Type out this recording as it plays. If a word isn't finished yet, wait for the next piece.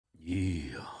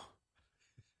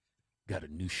got a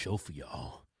new show for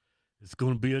y'all. It's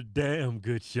gonna be a damn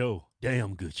good show.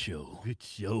 Damn good show. Good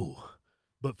show.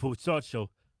 But for a start show,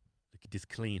 look at this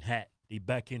clean hat. They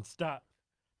back in stock.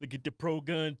 Look at the Pro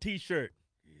Gun t-shirt.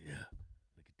 Yeah.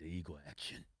 Look at the Eagle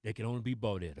action. They can only be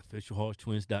bought at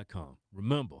officialhorsestwins.com.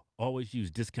 Remember, always use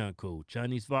discount code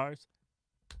Chinese Virus.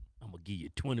 I'm gonna give you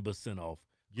 20% off.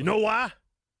 You know why?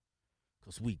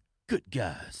 Because we good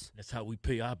guys. That's how we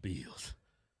pay our bills.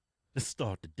 Let's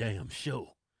start the damn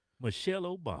show.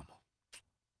 Michelle Obama.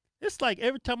 It's like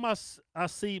every time I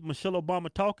see Michelle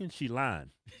Obama talking, she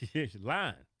lying. Yeah, she's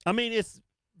lying. I mean, it's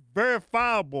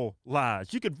verifiable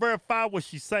lies. You can verify what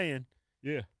she's saying.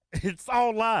 Yeah. It's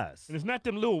all lies. And it's not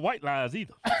them little white lies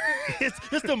either.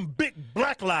 it's them big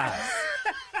black lies.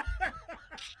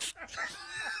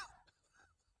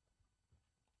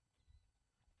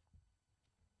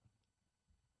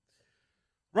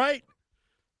 Right?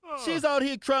 She's out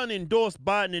here trying to endorse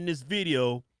Biden in this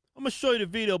video. I'm going to show you the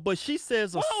video, but she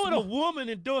says... Why would a woman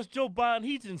endorse Joe Biden?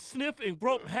 He's in sniff and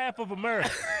grope half of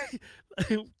America.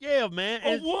 Yeah, man.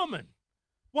 A woman.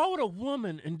 Why would a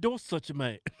woman endorse such a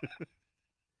man?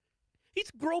 He's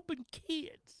groping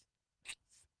kids.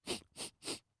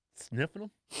 Sniffing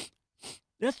them?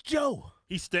 That's Joe.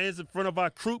 He stands in front of our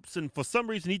troops, and for some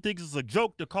reason he thinks it's a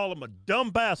joke to call them a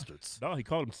dumb bastards. No, he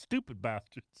called them stupid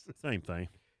bastards. Same thing.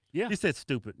 Yeah. He said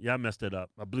stupid. Yeah, I messed that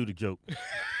up. I blew the joke.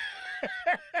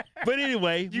 But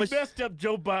anyway. You messed up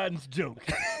Joe Biden's joke.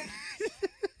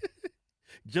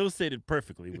 Joe said it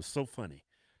perfectly. It was so funny.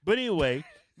 But anyway,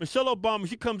 Michelle Obama,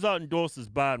 she comes out and endorses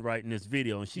Biden right in this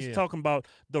video, and she's talking about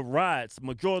the riots.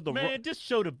 Man, just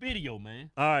show the video, man.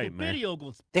 All right, man. Video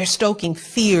goes. They're stoking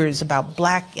fears about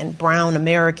black and brown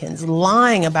Americans,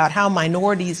 lying about how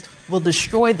minorities will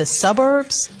destroy the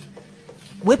suburbs,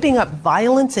 whipping up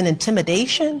violence and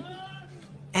intimidation,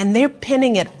 and they're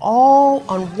pinning it all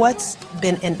on what's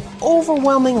been an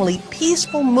overwhelmingly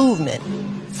peaceful movement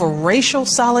for racial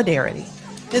solidarity.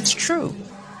 It's true.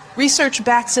 Research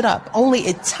backs it up. Only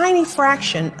a tiny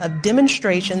fraction of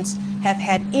demonstrations have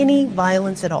had any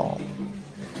violence at all.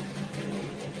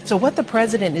 So what the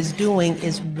president is doing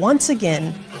is once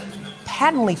again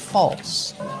patently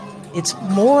false. It's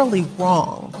morally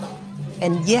wrong.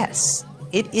 And yes,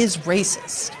 it is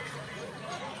racist.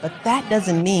 But that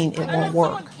doesn't mean it won't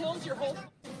work.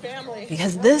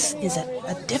 Because this is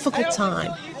a difficult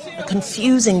time, a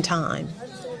confusing time.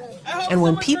 And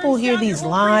when people hear these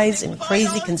lies and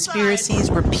crazy conspiracies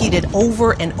repeated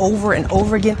over and over and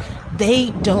over again,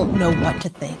 they don't know what to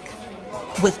think.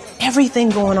 With everything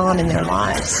going on in their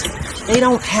lives, they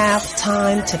don't have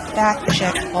time to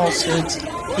fact-check falsehoods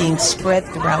being spread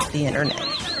throughout the internet.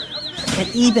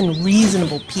 And even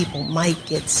reasonable people might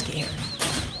get scared.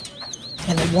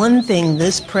 And the one thing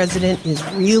this president is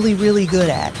really, really good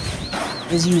at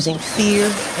is using fear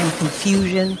and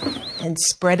confusion and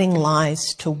spreading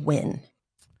lies to win.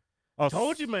 I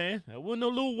told you, man. That wasn't no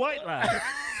little white lie.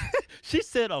 She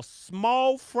said a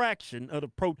small fraction of the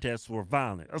protests were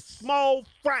violent. A small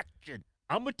fraction.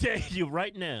 I'm going to tell you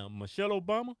right now, Michelle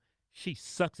Obama, she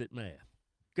sucks at math.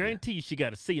 Guarantee you she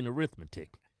got a C in arithmetic.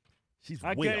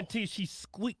 I guarantee she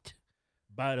squeaked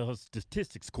by her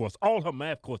statistics course, all her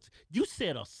math courses. You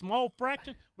said a small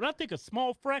fraction? When I think of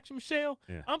small fraction, Michelle,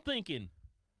 I'm thinking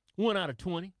 1 out of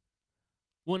 20,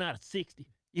 1 out of 60.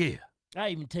 Yeah. I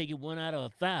even take it 1 out of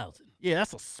 1,000. Yeah,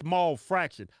 that's a small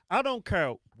fraction. I don't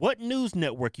care what news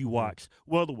network you watch,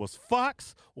 whether it was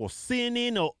Fox or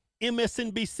CNN or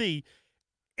MSNBC,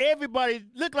 everybody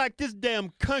looked like this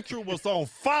damn country was on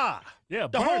fire. Yeah,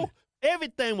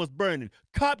 everything was burning.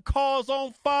 Cop cars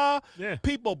on fire. Yeah.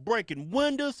 People breaking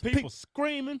windows. People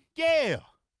screaming. Yeah.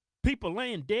 People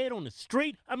laying dead on the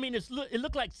street. I mean, it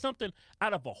looked like something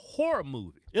out of a horror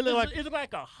movie. It looked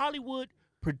like a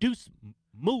Hollywood-produced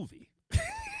movie.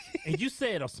 And you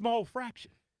said a small fraction.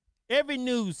 Every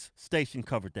news station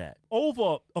covered that.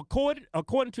 According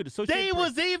to the Associated Press. They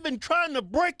was even trying to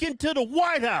break into the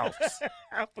White House.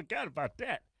 I forgot about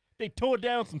that. They tore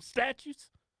down some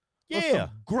statues. Yeah. Some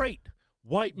great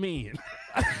white men.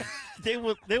 They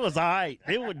was all right.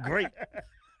 They were great.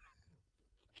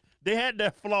 They had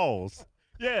their flaws.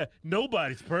 Yeah,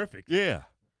 nobody's perfect. Yeah.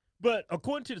 But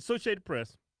according to the Associated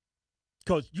Press,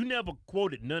 because you never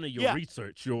quoted none of your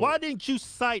research. Why didn't you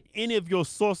cite any of your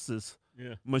sources,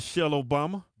 Michelle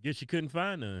Obama? Guess you couldn't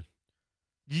find none.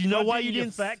 You know why you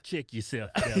didn't fact check yourself,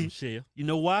 Michelle? You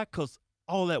know why? Because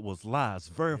all that was lies,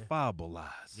 verifiable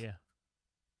lies. Yeah.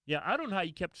 Yeah, I don't know how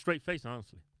you kept a straight face,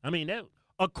 honestly. I mean, that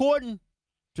according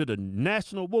to the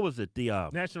National, what was it? The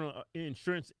National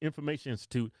Insurance Information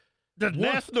Institute. The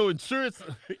National Insurance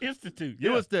Institute.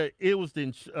 Yeah. It was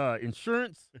the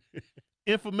Insurance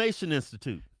Information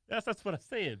Institute. That's what I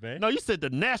said, man. No, you said the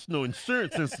National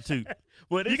Insurance Institute.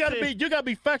 Well, You gotta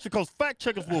be factual because fact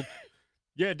checkers will.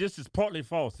 Yeah, this is partly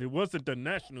false. It wasn't the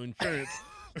National Insurance.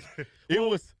 It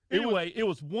was Anyway, it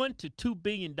was $1 to $2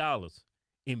 billion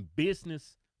in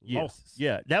business losses.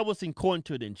 Yeah, that was according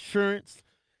to the Insurance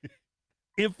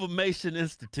Information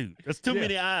Institute. That's too Yeah.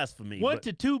 many eyes for me. $1 but-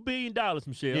 to $2 billion,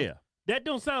 Michelle. Yeah. That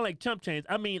don't sound like chump change.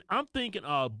 I mean, I'm thinking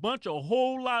a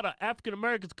whole lot of African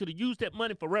Americans could have used that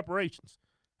money for reparations.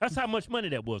 That's how much money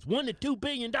that was. $1 to $2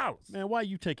 billion. Man, why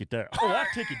you take it there? Oh, I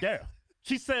took it down.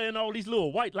 She's saying all these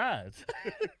little white lies.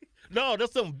 No,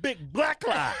 that's some big black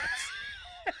lies.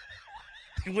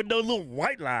 With no little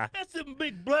white lie. That's some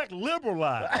big black liberal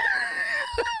lies.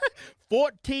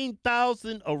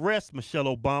 14,000 arrests, Michelle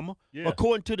Obama, Yeah.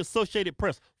 according to the Associated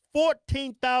Press.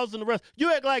 14,000 arrests.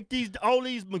 You act like all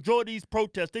these majority of these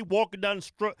protests, they walking down the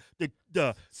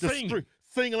street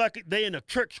singing like they in a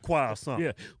church choir or something.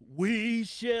 Yeah. We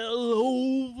shall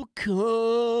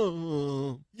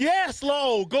overcome. Yes,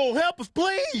 Lord, go help us,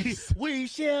 please. We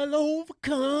shall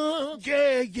overcome.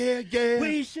 Yeah.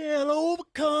 We shall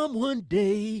overcome one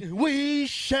day. We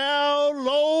shall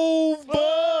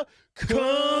overcome.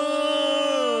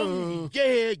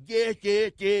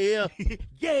 Yeah.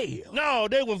 Yeah. No,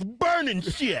 they was burning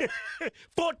shit.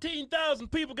 14,000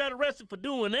 people got arrested for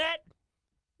doing that.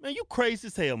 Man, you crazy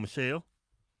as hell, Michelle.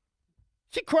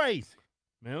 She crazy.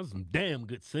 Man, that was some damn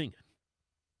good singing.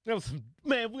 That was some,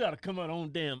 man, we ought to come out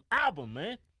on damn album,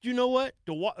 man. You know what?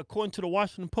 According to the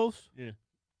Washington Post, Yeah.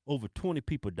 over 20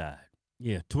 people died.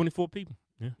 Yeah, 24 people.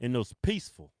 Yeah. And those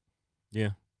peaceful.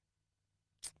 Yeah.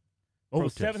 Over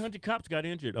Protests. 700 cops got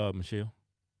injured, Michelle.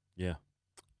 Yeah.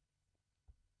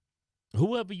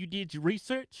 Whoever you did your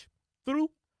research through,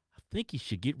 I think you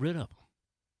should get rid of them.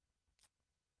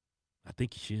 I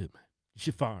think you should, man. You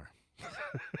should fire him.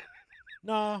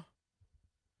 Nah.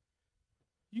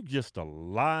 You just a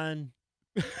lying.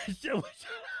 Hey,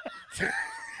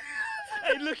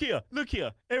 look here.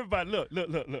 Everybody, look.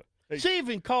 Hey. She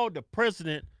even called the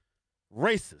president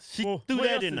racist. She Well, threw what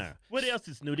that else in is- there. What else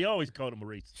is new? They always call them a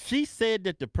racist. She said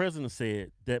that the president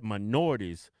said that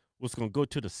minorities was going to go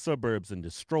to the suburbs and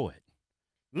destroy it.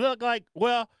 Look like,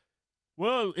 well,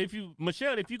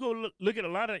 Michelle, if you go look at a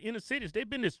lot of inner cities, they've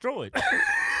been destroyed.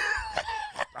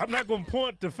 I'm not going to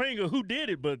point the finger who did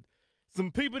it, but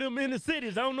some people them in the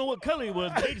cities, I don't know what color it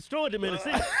was, but they destroyed them in the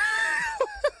city.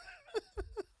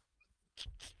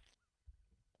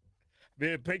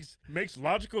 Man, it makes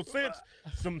logical sense.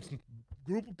 Some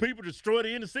group of people destroy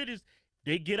the inner cities.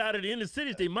 They get out of the inner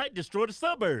cities, they might destroy the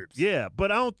suburbs. yeah,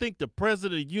 but I don't think the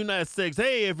president of the United States,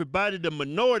 hey, everybody, the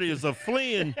minorities are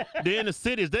fleeing the inner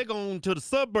cities. They're going to the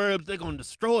suburbs. They're going to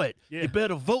destroy it. Yeah. You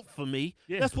better vote for me.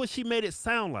 Yeah. That's what she made it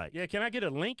sound like. Yeah, can I get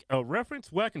a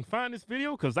reference where I can find this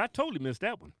video? Because I totally missed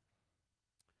that one.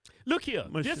 Look here.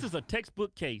 This is a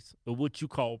textbook case of what you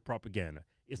call propaganda.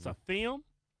 It's a film.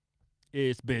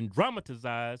 It's been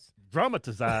dramatized.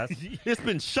 It's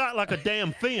been shot like a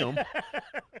damn film,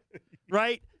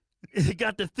 right? It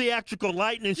got the theatrical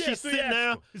lighting and she's sitting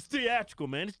there. It's theatrical,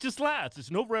 man. It's just lies.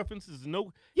 There's no references.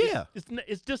 No. Yeah.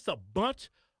 It's just a bunch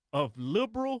of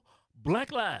liberal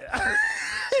black lies.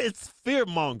 It's fear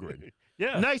mongering.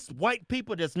 Yeah. Nice white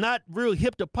people that's not real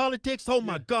hip to politics. Oh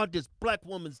my God, this black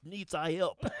woman needs our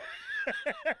help.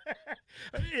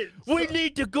 We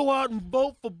need to go out and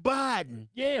vote for Biden.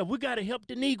 Yeah, we got to help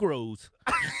the Negroes.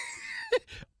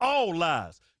 All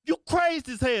lies. You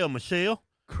crazy as hell, Michelle.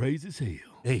 Crazy as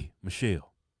hell. Hey,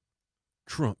 Michelle.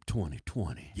 Trump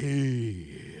 2020.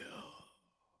 Yeah.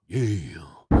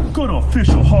 Go to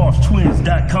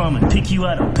officialhorsetwins.com and pick you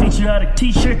out a patriotic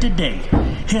t-shirt today.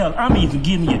 Hell, I'm even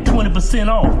giving you 20%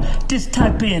 off. Just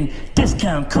type in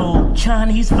discount code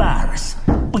Chinese Virus.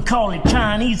 We call it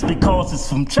Chinese because it's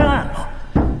from China.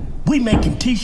 We making t-shirts